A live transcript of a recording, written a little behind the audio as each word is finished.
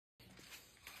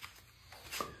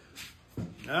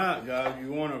Alright guys,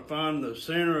 you want to find the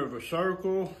center of a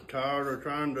circle. Tired of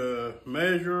trying to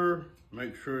measure,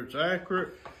 make sure it's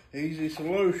accurate. Easy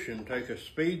solution. Take a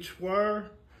speed square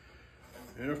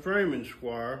and a framing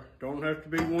square. Don't have to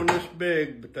be one this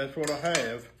big, but that's what I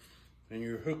have. And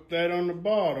you hook that on the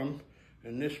bottom,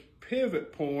 and this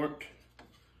pivot point,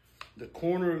 the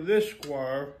corner of this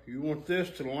square, you want this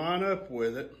to line up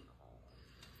with it.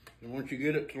 And once you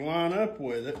get it to line up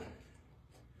with it,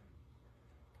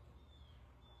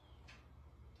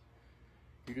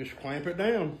 you just clamp it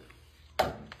down.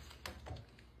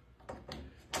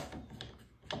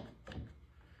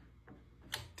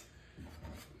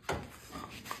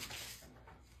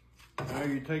 Now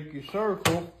you take your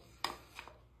circle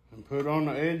and put on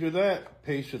the edge of that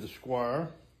piece of the square.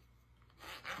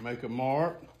 Make a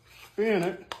mark, spin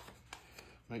it,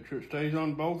 make sure it stays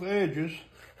on both edges.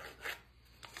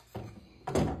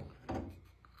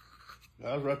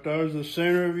 Guys, right there is the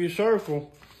center of your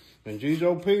circle. And geez,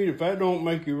 oh Pete, if that don't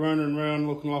make you running around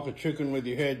looking like a chicken with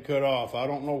your head cut off, I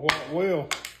don't know what will.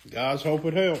 Guys, hope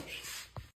it helps.